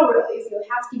panel material if you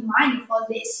have demand for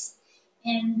this.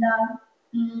 And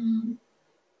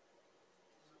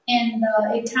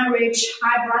it can reach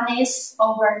high brightness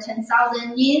over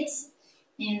 10,000 nits,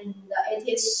 and it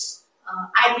is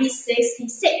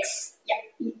IP66. Yeah,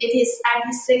 it is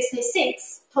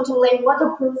IP66, totally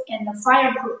waterproof and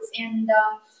fireproof. And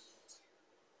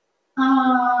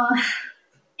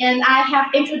I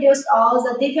have introduced all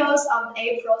the details of the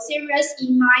A Pro series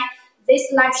in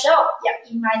this live show. Yeah,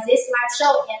 in this live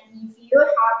show. And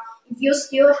if you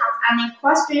still have any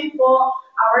question for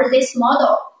this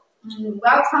model,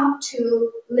 welcome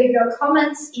to leave your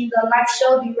comments in the live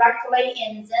show directly,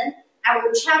 and then I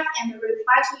will check and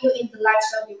reply to you in the live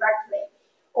show directly.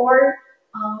 Or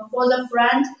for the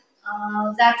friend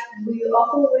that who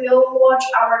will watch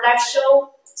our live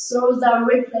show through the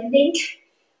replay link,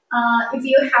 if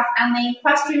you have any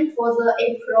question for the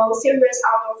A Pro series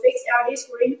outdoor fixed LED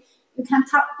screen, you can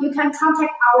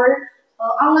contact our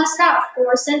online staff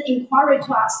or send inquiry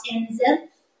to us, and then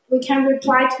we can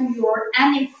reply to your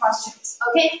any questions.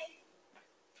 Okay.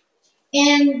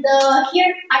 And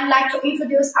here I'd like to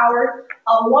introduce our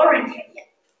warranty.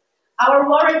 Our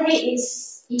warranty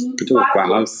is in 5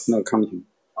 years. 那看不清。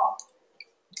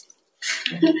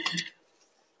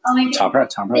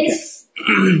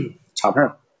插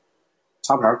片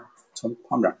从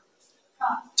旁边，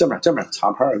这边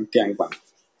插片点一关。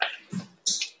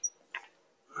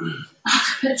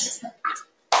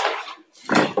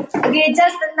Okay,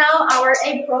 just now our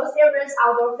A Pro series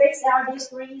outdoor fixed LED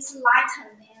screen is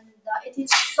lightened, and it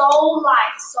is so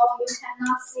light, so you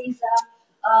cannot see the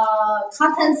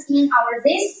contents in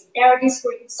this LED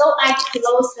screen. So I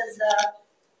closed the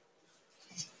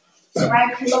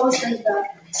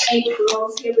A Pro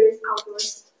series outdoor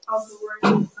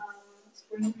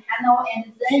green panel, and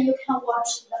then you can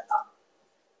watch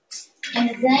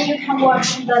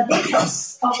the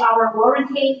details of our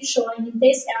warranty showing in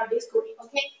this LED screen.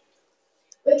 Okay,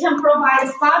 we can provide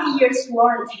 5 years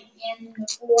warranty, and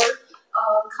for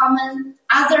common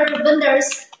other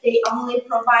vendors, they only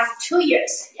provide 2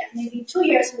 years. Yeah, maybe 2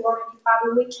 years warranty,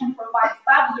 but we can provide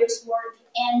 5 years warranty,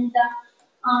 and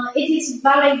it is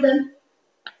valid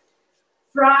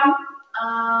from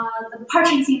the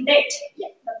purchasing date. Yeah,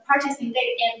 the purchasing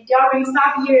date, and during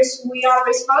 5 years, we are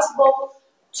responsible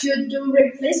to do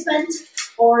replacement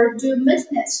or do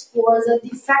maintenance for the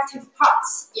defective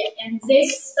parts. Yeah, and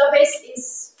this service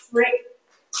is free.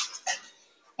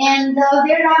 And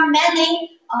there are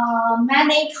many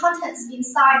contents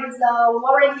inside the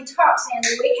warranty terms, and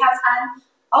we have an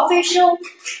official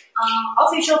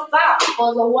file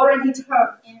for the warranty term,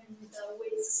 and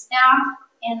with stamp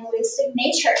and with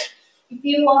signature. If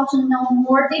you want to know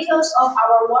more details of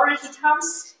our warranty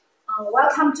terms,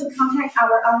 welcome to contact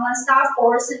our online staff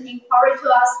or send inquiry to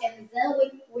us, and then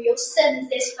we will send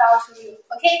this file to you.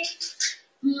 Okay.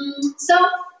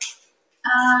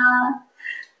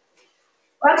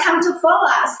 Welcome to follow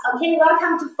us. Okay,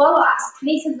 welcome to follow us.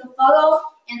 Click the follow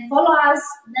and follow us.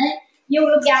 Then you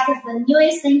will get the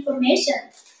newest information,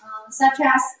 such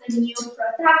as the new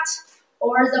product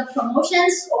or the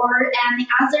promotions or any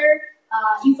other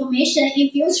information in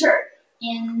future.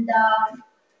 And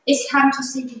it's time to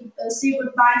say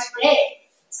goodbye today.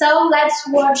 So let's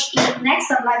watch the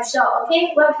next live show.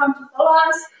 Okay, welcome to follow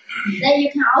us. Then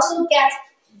you can also get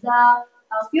the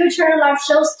future live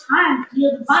shows time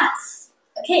in advance.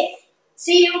 Okay,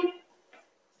 see you.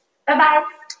 Bye bye.